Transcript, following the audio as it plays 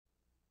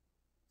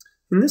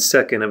In this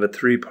second of a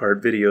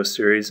three-part video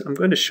series, I'm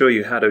going to show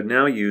you how to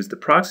now use the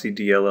Proxy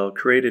DLL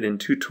created in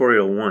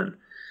Tutorial 1.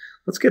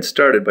 Let's get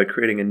started by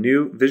creating a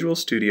new Visual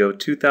Studio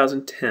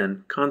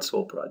 2010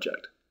 console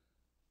project.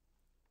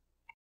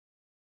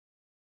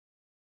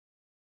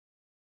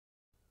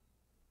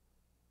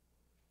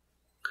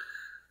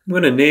 I'm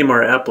going to name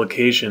our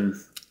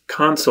application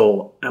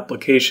Console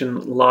Application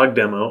Log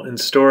Demo and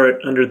store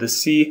it under the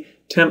C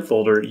temp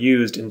folder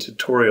used in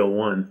Tutorial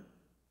 1.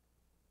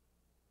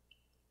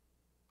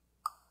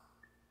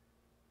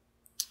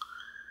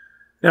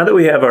 Now that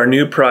we have our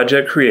new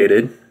project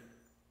created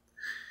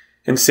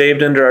and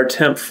saved under our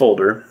temp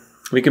folder,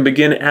 we can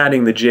begin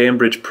adding the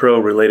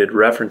JMBridgePro related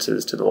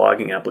references to the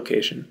logging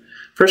application.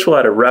 First, we'll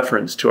add a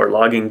reference to our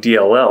logging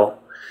DLL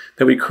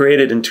that we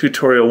created in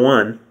Tutorial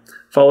 1,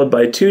 followed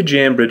by two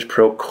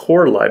JNBridgePro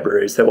core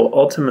libraries that will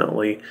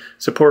ultimately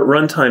support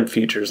runtime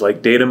features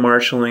like data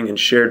marshalling and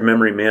shared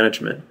memory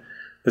management.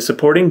 The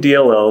supporting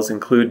DLLs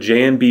include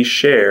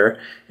JNBShare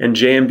and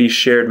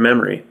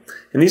JNBSharedMemory,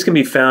 and these can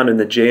be found in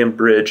the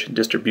JMBridge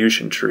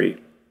distribution tree.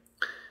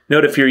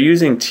 Note, if you're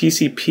using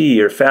TCP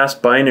or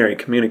fast binary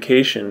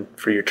communication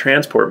for your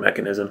transport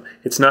mechanism,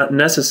 it's not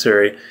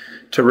necessary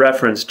to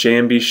reference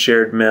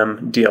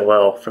JNBSharedMem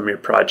DLL from your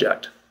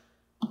project.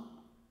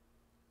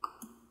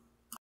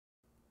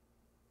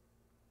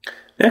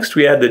 Next,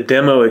 we add the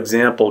demo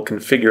example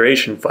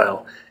configuration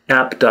file,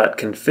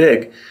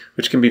 app.config,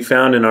 which can be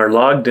found in our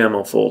log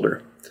demo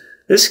folder.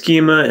 This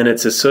schema and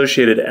its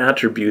associated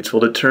attributes will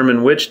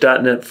determine which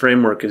 .NET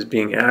framework is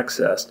being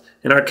accessed,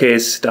 in our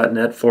case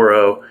 .NET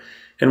 4.0,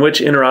 and which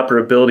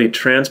interoperability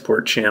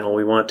transport channel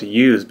we want to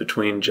use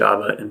between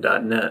Java and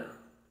 .NET.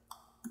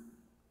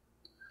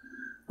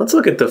 Let's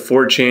look at the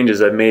 4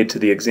 changes I've made to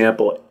the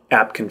example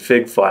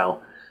AppConfig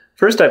file.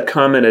 First, I've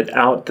commented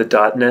out the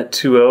 .NET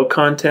 2.0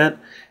 content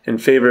in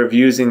favor of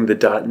using the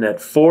 .NET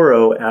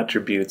 4.0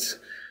 attributes,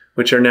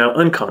 which are now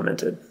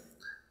uncommented.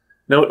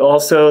 Note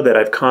also that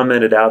I've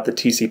commented out the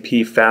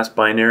TCP fast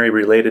binary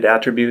related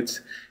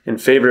attributes in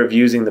favor of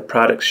using the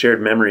product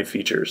shared memory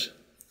features.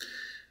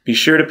 Be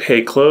sure to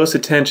pay close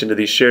attention to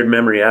these shared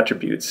memory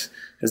attributes,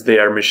 as they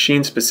are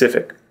machine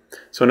specific.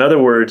 So in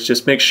other words,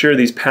 just make sure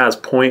these paths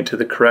point to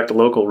the correct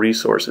local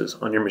resources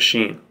on your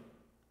machine.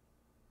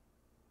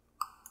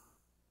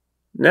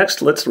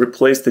 Next, let's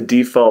replace the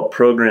default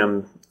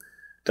program.cs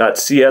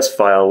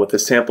file with the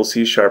sample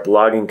C#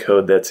 logging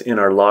code that's in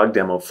our log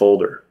demo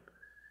folder.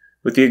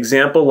 With the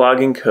example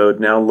logging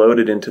code now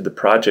loaded into the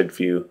project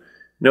view,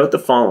 note the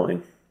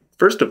following.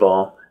 First of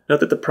all, note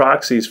that the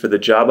proxies for the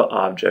Java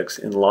objects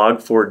in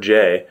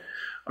log4j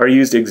are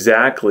used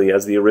exactly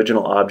as the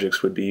original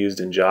objects would be used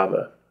in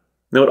Java.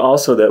 Note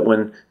also that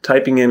when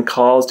typing in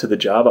calls to the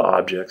Java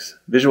objects,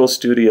 Visual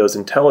Studio's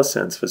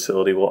IntelliSense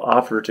facility will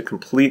offer to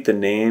complete the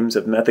names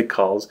of method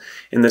calls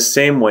in the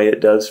same way it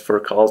does for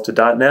calls to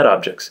 .NET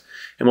objects,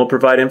 and will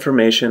provide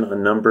information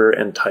on number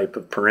and type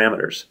of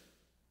parameters.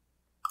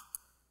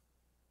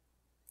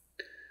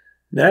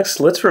 Next,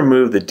 let's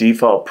remove the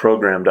default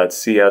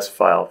program.cs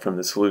file from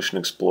the Solution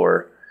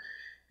Explorer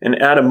and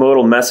add a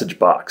modal message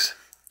box.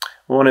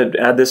 We want to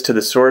add this to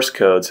the source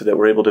code so that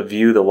we're able to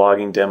view the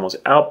logging demo's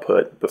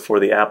output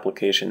before the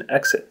application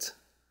exits.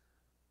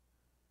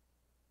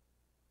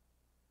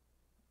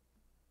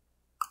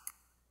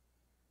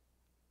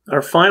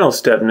 Our final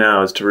step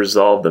now is to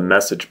resolve the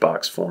message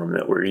box form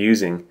that we're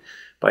using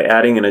by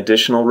adding an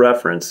additional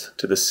reference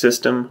to the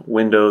System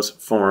Windows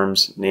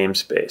Forms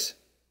namespace.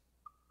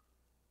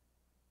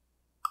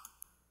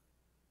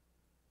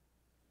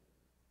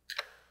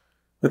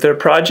 With our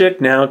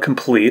project now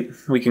complete,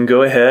 we can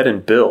go ahead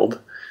and build,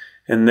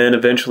 and then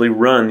eventually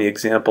run the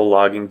example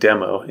logging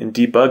demo in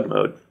debug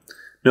mode.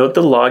 Note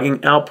the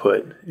logging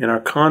output in our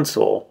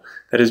console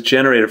that is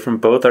generated from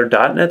both our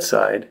 .NET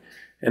side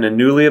and a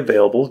newly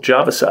available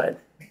Java side.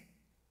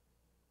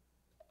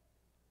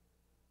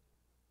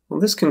 Well,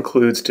 this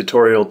concludes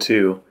Tutorial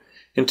 2.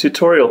 In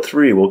Tutorial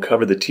 3, we'll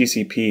cover the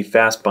TCP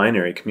fast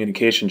binary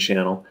communication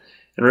channel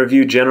and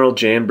review general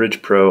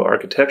JNBridgePro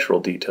architectural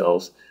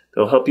details that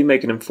will help you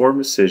make an informed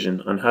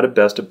decision on how to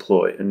best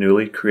deploy a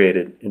newly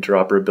created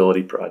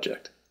interoperability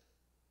project.